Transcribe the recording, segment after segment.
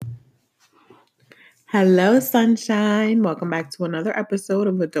Hello, sunshine. Welcome back to another episode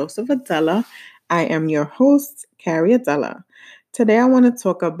of A Dose of Adela. I am your host, Carrie Adela. Today, I want to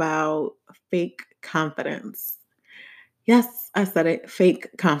talk about fake confidence. Yes, I said it, fake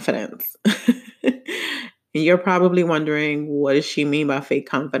confidence. And you're probably wondering, what does she mean by fake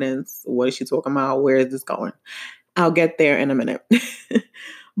confidence? What is she talking about? Where is this going? I'll get there in a minute.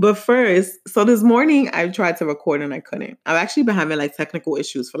 But first, so this morning I tried to record and I couldn't. I've actually been having like technical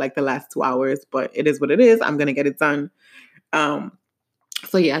issues for like the last 2 hours, but it is what it is. I'm gonna get it done. Um,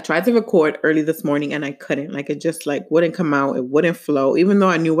 so yeah, I tried to record early this morning and I couldn't. Like it just like wouldn't come out. It wouldn't flow. Even though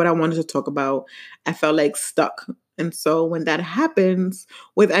I knew what I wanted to talk about, I felt like stuck. And so when that happens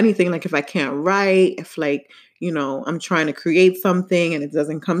with anything, like if I can't write, if like, I'm trying to create something and it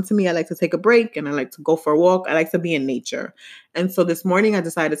doesn't come to me, I like to take a break and I like to go for a walk. I like to be in nature. And so this morning I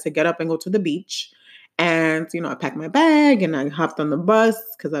decided to get up and go to the beach. And, I packed my bag and I hopped on the bus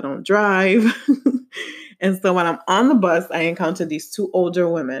because I don't drive. And so when I'm on the bus, I encountered these two older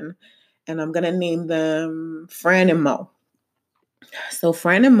women, and I'm going to name them Fran and Mo. So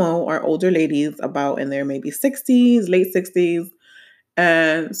Fran and Mo are older ladies about in their maybe 60s, late 60s,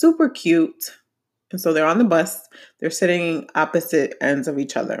 and super cute. And so they're on the bus. They're sitting opposite ends of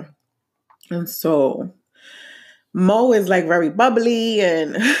each other. And so Mo is like very bubbly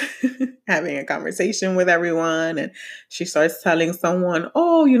and having a conversation with everyone. And she starts telling someone,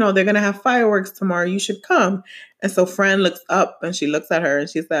 oh, they're going to have fireworks tomorrow. You should come. And so Fran looks up and she looks at her and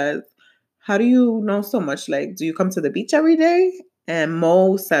she says, how do you know so much? Like, do you come to the beach every day? And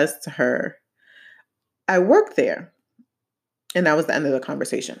Mo says to her, I work there. And that was the end of the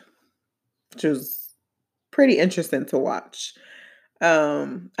conversation, which was pretty interesting to watch.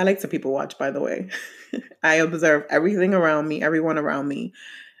 I like to people watch, by the way. I observe everything around me, everyone around me.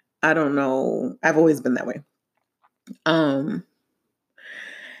 I don't know. I've always been that way. And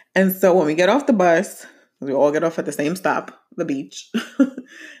so when we get off the bus, we all get off at the same stop, the beach.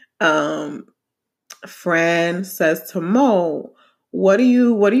 Fran says to Mo, what do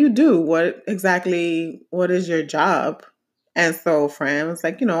you do? What is your job? And so Fran was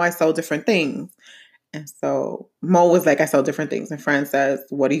like, I sell different things. And so Mo was like, I sell different things. And Fran says,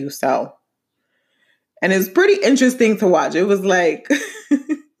 what do you sell? And it's pretty interesting to watch. It was like,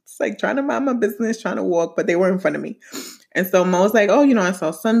 it's like trying to mind my business, trying to walk, but they were in front of me. And so Mo was like, oh, I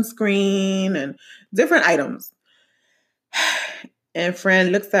sell sunscreen and different items. And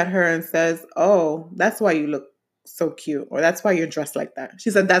Fran looks at her and says, oh, that's why you look so cute. Or that's why you're dressed like that.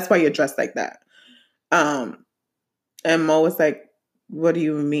 She said, that's why you're dressed like that. And Mo was like, what do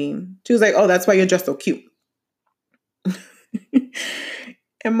you mean? She was like, oh, that's why you're dressed so cute.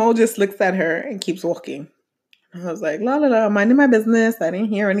 And Mo just looks at her and keeps walking. I was like, la la la, minding my business. I didn't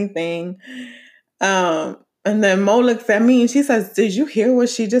hear anything. And then Mo looks at me and she says, did you hear what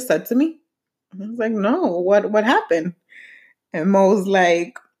she just said to me? And I was like, no, what happened? And Mo's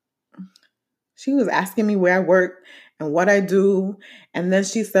like, she was asking me where I work and what I do. And then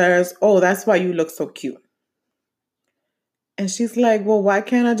she says, oh, that's why you look so cute. And she's like, well, why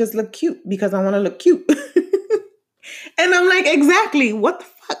can't I just look cute? Because I want to look cute. And I'm like, exactly. What the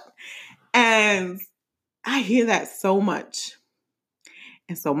fuck? And I hear that so much.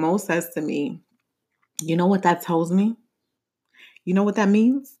 And so Mo says to me, you know what that tells me? You know what that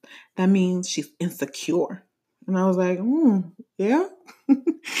means? That means she's insecure. And I was like, yeah.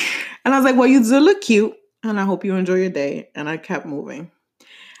 And I was like, well, you do look cute. And I hope you enjoy your day. And I kept moving.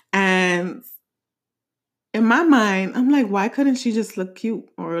 And in my mind, I'm like, why couldn't she just look cute?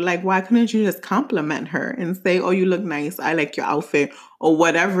 Or like, why couldn't you just compliment her and say, oh, you look nice. I like your outfit or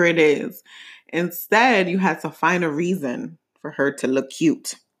whatever it is. Instead, you had to find a reason for her to look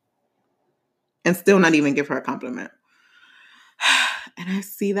cute and still not even give her a compliment. And I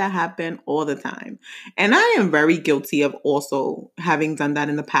see that happen all the time. And I am very guilty of also having done that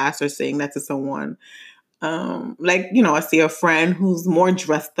in the past or saying that to someone. I see a friend who's more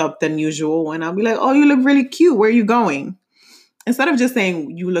dressed up than usual and I'll be like, oh, you look really cute. Where are you going? Instead of just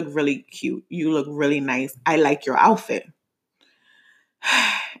saying, you look really cute. You look really nice. I like your outfit.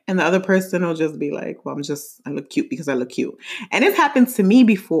 And the other person will just be like, well, I look cute because I look cute. And it's happened to me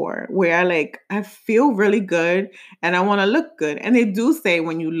before where I feel really good and I want to look good. And they do say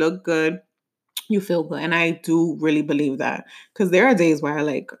when you look good, you feel good. And I do really believe that because there are days where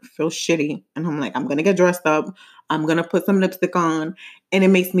I feel shitty and I'm like, I'm going to get dressed up. I'm going to put some lipstick on and it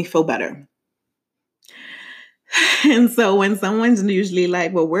makes me feel better. And so when someone's usually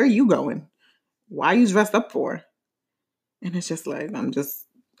like, well, where are you going? Why are you dressed up for? And it's just like,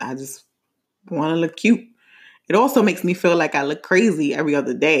 I just want to look cute. It also makes me feel like I look crazy every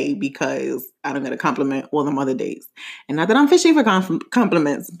other day because I don't get a compliment all them other days. And not that I'm fishing for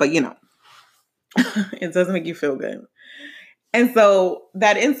compliments, but It doesn't make you feel good. And so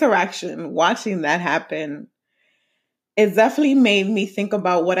that interaction, watching that happen, it definitely made me think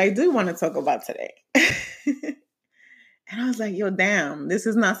about what I do want to talk about today. And I was like, yo, damn, this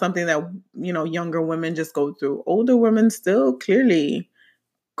is not something that, younger women just go through. Older women still clearly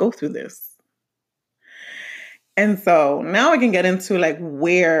go through this. And so now I can get into like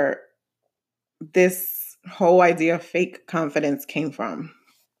where this whole idea of fake confidence came from.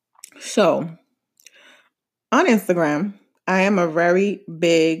 So on Instagram, I am a very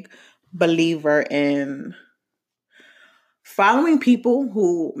big believer in following people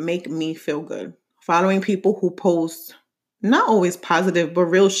who make me feel good, following people who post not always positive, but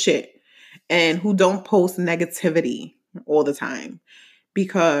real shit, and who don't post negativity all the time.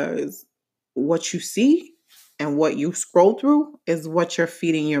 Because what you see and what you scroll through is what you're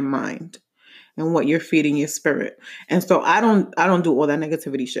feeding your mind and what you're feeding your spirit. And so I don't do all that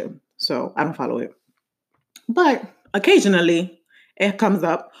negativity shit. So I don't follow it. But occasionally it comes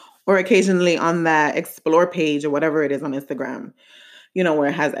up, or occasionally on that explore page or whatever it is on Instagram, where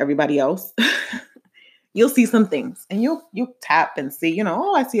it has everybody else. You'll see some things and you'll tap and see,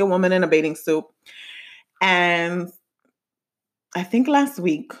 oh, I see a woman in a bathing suit. And I think last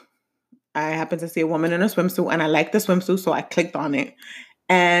week I happened to see a woman in a swimsuit and I liked the swimsuit, so I clicked on it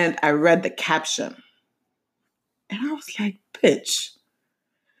and I read the caption. And I was like, bitch.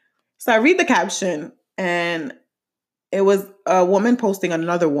 So I read the caption and it was a woman posting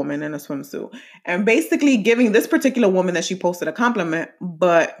another woman in a swimsuit and basically giving this particular woman that she posted a compliment,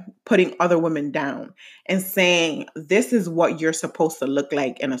 but putting other women down and saying, this is what you're supposed to look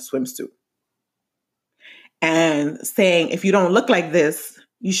like in a swimsuit. And saying, if you don't look like this,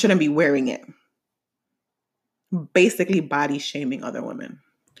 you shouldn't be wearing it. Basically body shaming other women.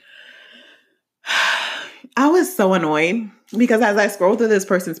 I was so annoyed because as I scrolled through this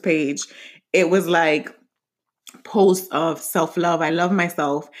person's page, it was like posts of self-love, I love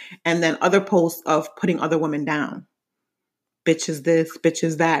myself, and then other posts of putting other women down. Bitch is this, bitch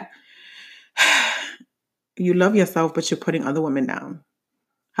is that. You love yourself, but you're putting other women down.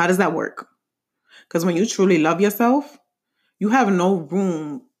 How does that work? Because when you truly love yourself, you have no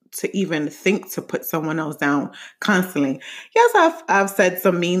room to even think to put someone else down constantly. Yes, I've said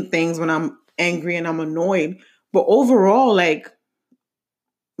some mean things when I'm angry and I'm annoyed, but overall, like,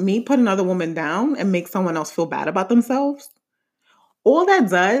 me put another woman down and make someone else feel bad about themselves, all that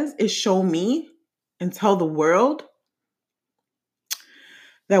does is show me and tell the world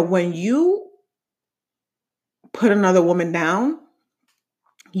that when you put another woman down,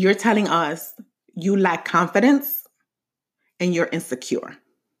 you're telling us you lack confidence and you're insecure.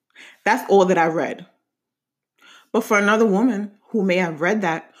 That's all that I read. But for another woman who may have read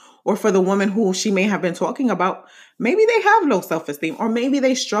that, or for the woman who she may have been talking about, maybe they have low self-esteem, or maybe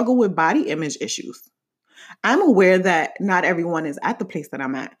they struggle with body image issues. I'm aware that not everyone is at the place that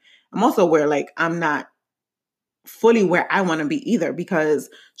I'm at. I'm also aware, like, I'm not fully where I want to be either, because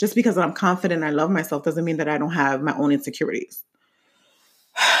just because I'm confident, I love myself, doesn't mean that I don't have my own insecurities.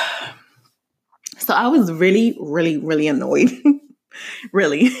 So I was really, really, really annoyed.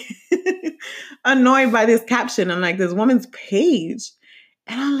 Really annoyed by this caption on like this woman's page.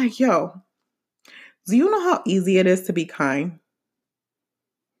 And I'm like, yo, do you know how easy it is to be kind?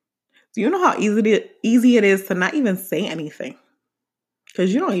 Do you know how easy it is to not even say anything?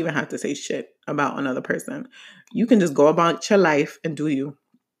 Because you don't even have to say shit about another person. You can just go about your life and do you.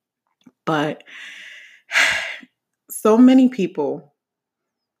 But so many people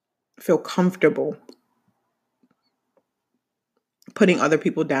feel comfortable putting other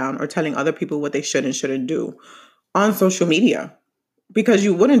people down or telling other people what they should and shouldn't do on social media, because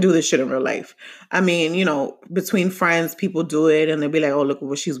you wouldn't do this shit in real life. I mean, between friends, people do it and they'll be like, oh, look at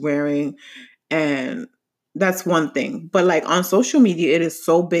what she's wearing. And that's one thing. But like on social media, it is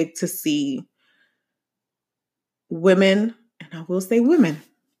so big to see women, and I will say women,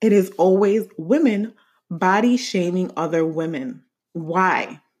 it is always women body shaming other women.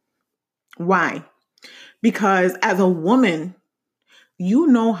 Why? Because as a woman, you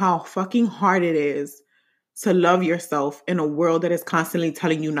know how fucking hard it is to love yourself in a world that is constantly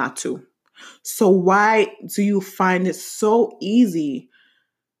telling you not to. So why do you find it so easy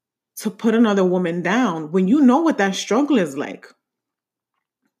to put another woman down when you know what that struggle is like?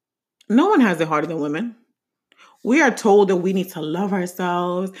 No one has it harder than women. We are told that we need to love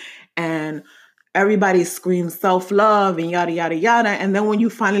ourselves and everybody screams self-love and yada, yada, yada. And then when you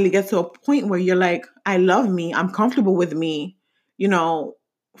finally get to a point where you're like, I love me, I'm comfortable with me,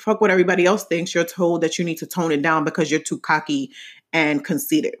 fuck what everybody else thinks, you're told that you need to tone it down because you're too cocky and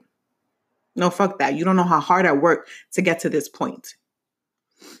conceited. No, fuck that. You don't know how hard I worked to get to this point.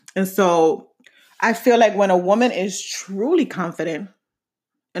 And so I feel like when a woman is truly confident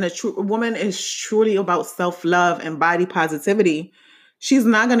and a woman is truly about self-love and body positivity, she's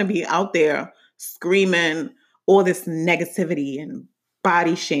not going to be out there screaming all this negativity and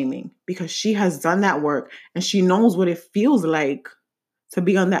body shaming, because she has done that work and she knows what it feels like to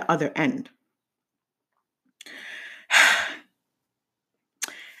be on that other end.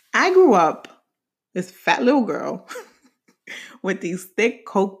 I grew up this fat little girl with these thick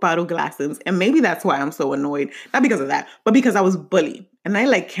Coke bottle glasses. And maybe that's why I'm so annoyed. Not because of that, but because I was bullied. And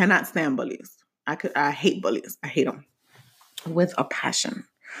I cannot stand bullies. I hate bullies. I hate them with a passion.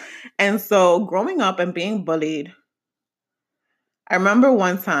 And so growing up and being bullied, I remember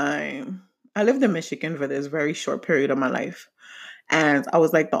one time I lived in Michigan for this very short period of my life. And I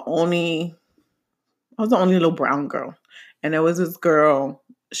was like I was the only little brown girl. And there was this girl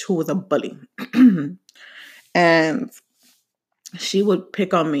who was a bully. And she would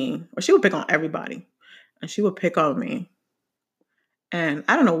pick on me, or she would pick on everybody. And she would pick on me. And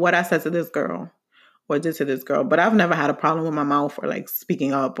I don't know what I said to this girl or did to this girl, but I've never had a problem with my mouth or like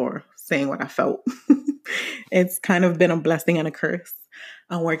speaking up or saying what I felt. It's kind of been a blessing and a curse.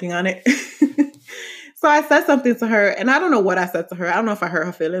 I'm working on it. So I said something to her, and I don't know what I said to her. I don't know if I hurt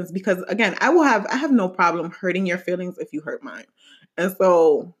her feelings, because again, I have no problem hurting your feelings if you hurt mine. And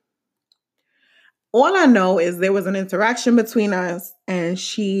so all I know is there was an interaction between us, and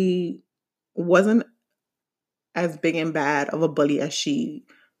she wasn't as big and bad of a bully as she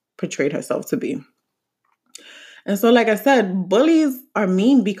portrayed herself to be. And so, like I said, bullies are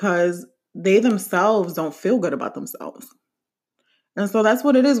mean because they themselves don't feel good about themselves. And so that's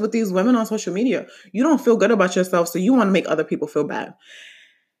what it is with these women on social media. You don't feel good about yourself, so you want to make other people feel bad.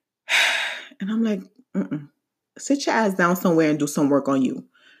 And I'm like, sit your ass down somewhere and do some work on you,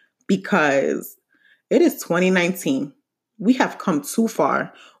 because it is 2019. We have come too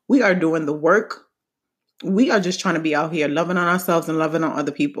far. We are doing the work. We are just trying to be out here loving on ourselves and loving on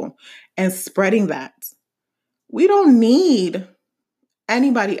other people and spreading that. We don't need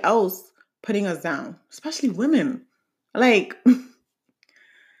anybody else putting us down, especially women. Like,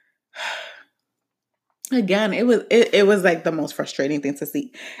 again, it was like the most frustrating thing to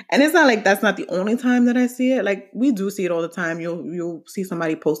see. And it's not like that's not the only time that I see it. Like, we do see it all the time. You'll see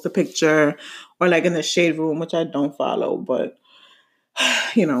somebody post a picture, or like in the shade room, which I don't follow, but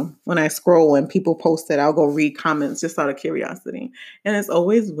you know, when I scroll and people post it, I'll go read comments just out of curiosity. And it's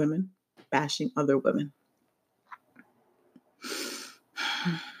always women bashing other women.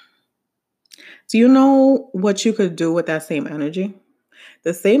 Do you know what you could do with that same energy?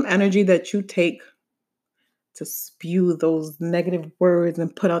 The same energy that you take to spew those negative words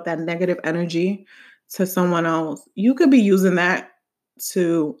and put out that negative energy to someone else, you could be using that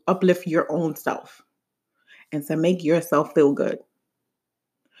to uplift your own self and to make yourself feel good.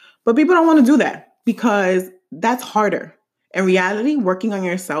 But people don't want to do that because that's harder. In reality, working on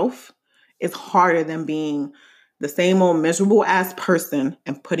yourself is harder than being the same old miserable ass person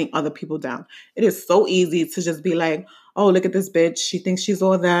and putting other people down. It is so easy to just be like, oh, look at this bitch. She thinks she's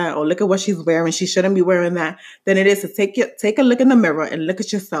all that. Or look at what she's wearing. She shouldn't be wearing that. Than it is to take a look in the mirror and look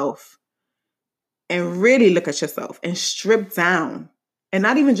at yourself and really look at yourself and strip down. And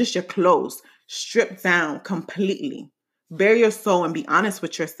not even just your clothes. Strip down completely. Bare your soul and be honest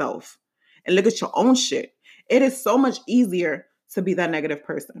with yourself and look at your own shit. It is so much easier to be that negative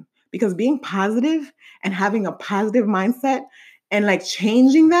person, because being positive and having a positive mindset and like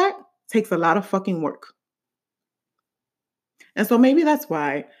changing that takes a lot of fucking work. And so maybe that's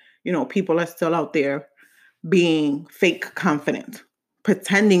why, you know, people are still out there being fake confident,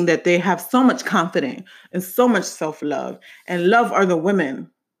 pretending that they have so much confidence and so much self-love and love other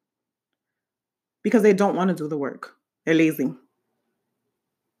women, because they don't want to do the work. They're lazy.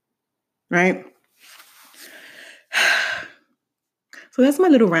 Right? So that's my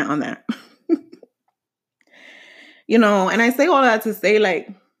little rant on that. You know, and I say all that to say, like,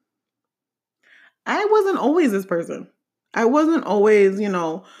 I wasn't always this person. I wasn't always, you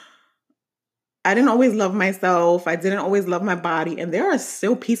know, I didn't always love myself. I didn't always love my body. And there are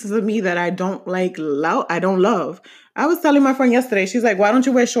still pieces of me that I don't like, I don't love. I was telling my friend yesterday, she's like, why don't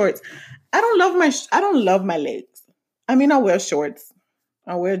you wear shorts? I don't love my legs. I mean, I wear shorts.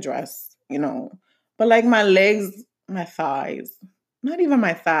 I wear a dress, you know, but like my legs, my thighs, not even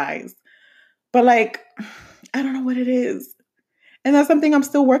my thighs, but like, I don't know what it is. And that's something I'm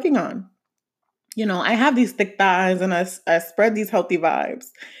still working on. You know, I have these thick thighs and I spread these healthy vibes.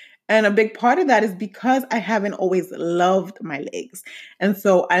 And a big part of that is because I haven't always loved my legs. And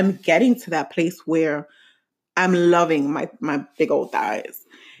so I'm getting to that place where I'm loving my big old thighs.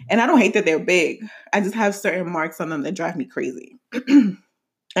 And I don't hate that they're big. I just have certain marks on them that drive me crazy.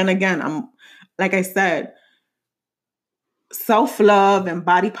 And again, I'm like I said, self-love and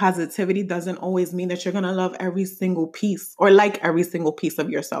body positivity doesn't always mean that you're going to love every single piece or like every single piece of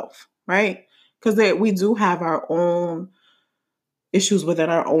yourself, right? Because we do have our own issues within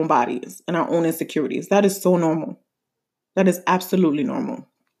our own bodies and our own insecurities. That is so normal. That is absolutely normal.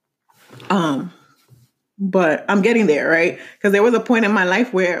 But I'm getting there, right? Because there was a point in my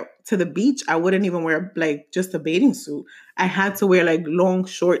life where to the beach, I wouldn't even wear like just a bathing suit. I had to wear like long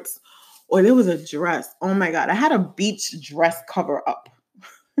shorts, or there was a dress. Oh my God. I had a beach dress cover up.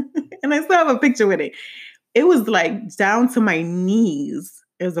 And I still have a picture with it. It was like down to my knees.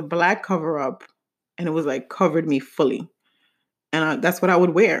 It was a black cover up, and it was like covered me fully. And that's what I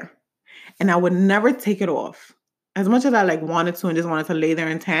would wear. And I would never take it off. As much as I like wanted to and just wanted to lay there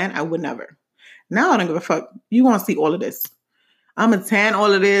and tan, I would never. Now I don't give a fuck. You want to see all of this. I'm going to tan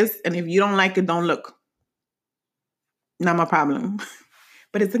all of this. And if you don't like it, don't look. Not my problem.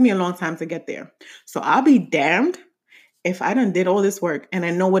 But it took me a long time to get there. So I'll be damned if I done did all this work and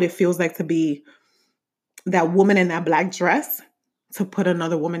I know what it feels like to be that woman in that black dress to put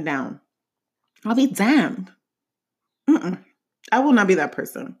another woman down. I'll be damned. I will not be that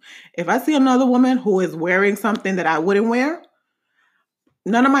person. If I see another woman who is wearing something that I wouldn't wear,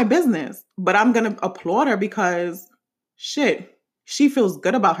 none of my business. But I'm going to applaud her because shit, she feels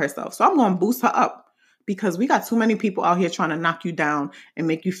good about herself. So I'm going to boost her up because we got too many people out here trying to knock you down and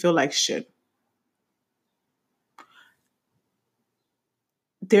make you feel like shit.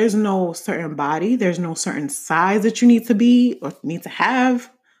 There's no certain body. There's no certain size that you need to be or need to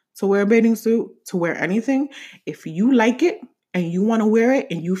have to wear a bathing suit, to wear anything. If you like it and you want to wear it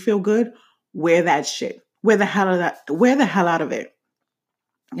and you feel good, wear that shit. Wear the hell out of it.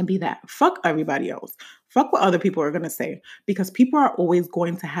 And be that. Fuck everybody else. Fuck what other people are going to say. Because people are always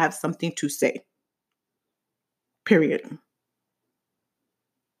going to have something to say. Period.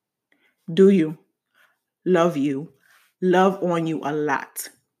 Do you? Love you. Love on you a lot.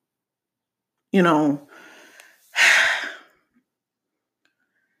 You know,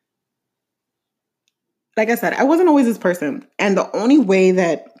 like I said, I wasn't always this person. And the only way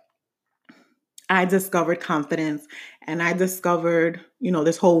that I discovered confidence and I discovered,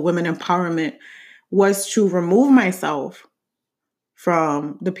 this whole women empowerment was to remove myself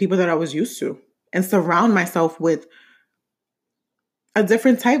from the people that I was used to and surround myself with a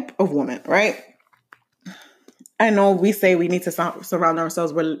different type of woman, right? I know we say we need to surround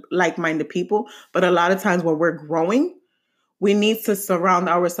ourselves with like-minded people, but a lot of times when we're growing, we need to surround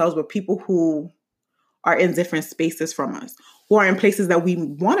ourselves with people who are in different spaces from us, who are in places that we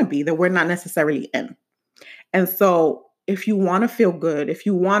want to be, that we're not necessarily in. And so if you want to feel good, if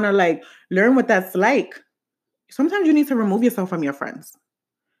you want to like learn what that's like, sometimes you need to remove yourself from your friends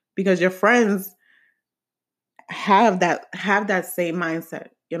because your friends have that same mindset.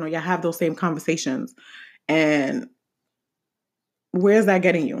 You have those same conversations. And where's that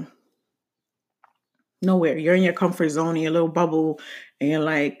getting you? Nowhere. You're in your comfort zone, in your little bubble, and you're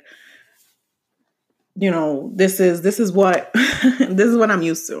like, this is what this is what I'm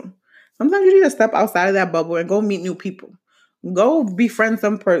used to. Sometimes you need to step outside of that bubble and go meet new people. Go befriend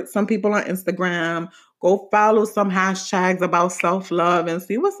some people on Instagram. Go follow some hashtags about self-love and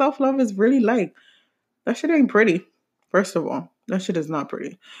see what self-love is really like. That shit ain't pretty. First of all, that shit is not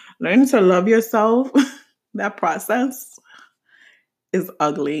pretty. Learning to love yourself, that process is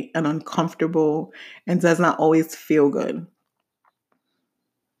ugly and uncomfortable and does not always feel good.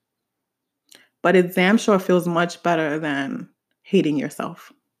 But it damn sure feels much better than hating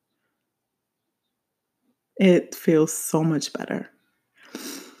yourself. It feels so much better.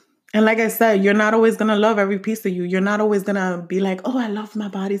 And like I said, you're not always going to love every piece of you. You're not always going to be like, oh, I love my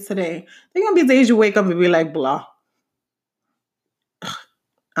body today. There are going to be days you wake up and be like, blah.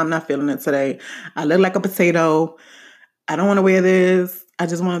 I'm not feeling it today. I look like a potato. I don't want to wear this. I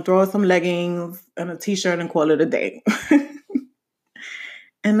just want to throw on some leggings and a t-shirt and call it a day.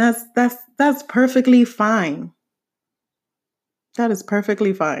 And that's perfectly fine. That is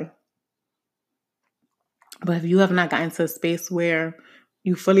perfectly fine. But if you have not gotten to a space where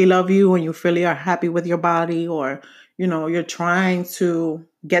you fully love you and you fully are happy with your body, or, you're trying to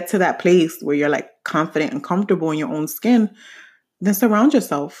get to that place where you're like confident and comfortable in your own skin, then surround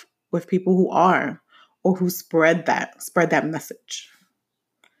yourself with people who are, or who spread that message.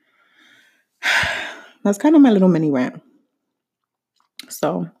 That's kind of my little mini rant.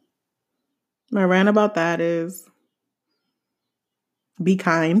 So my rant about that is be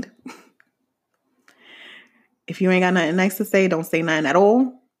kind. If you ain't got nothing nice to say, don't say nothing at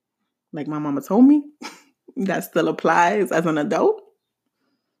all. Like my mama told me, that still applies as an adult.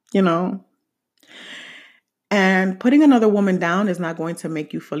 And putting another woman down is not going to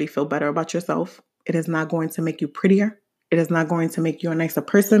make you fully feel better about yourself. It is not going to make you prettier. It is not going to make you a nicer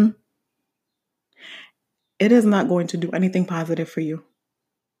person. It is not going to do anything positive for you.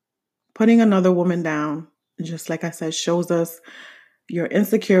 Putting another woman down, just like I said, shows us your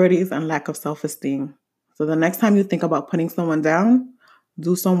insecurities and lack of self-esteem. So the next time you think about putting someone down,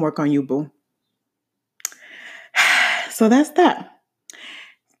 do some work on you, boo. So that's that.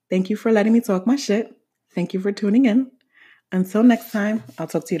 Thank you for letting me talk my shit. Thank you for tuning in. Until next time, I'll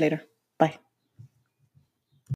talk to you later. Bye.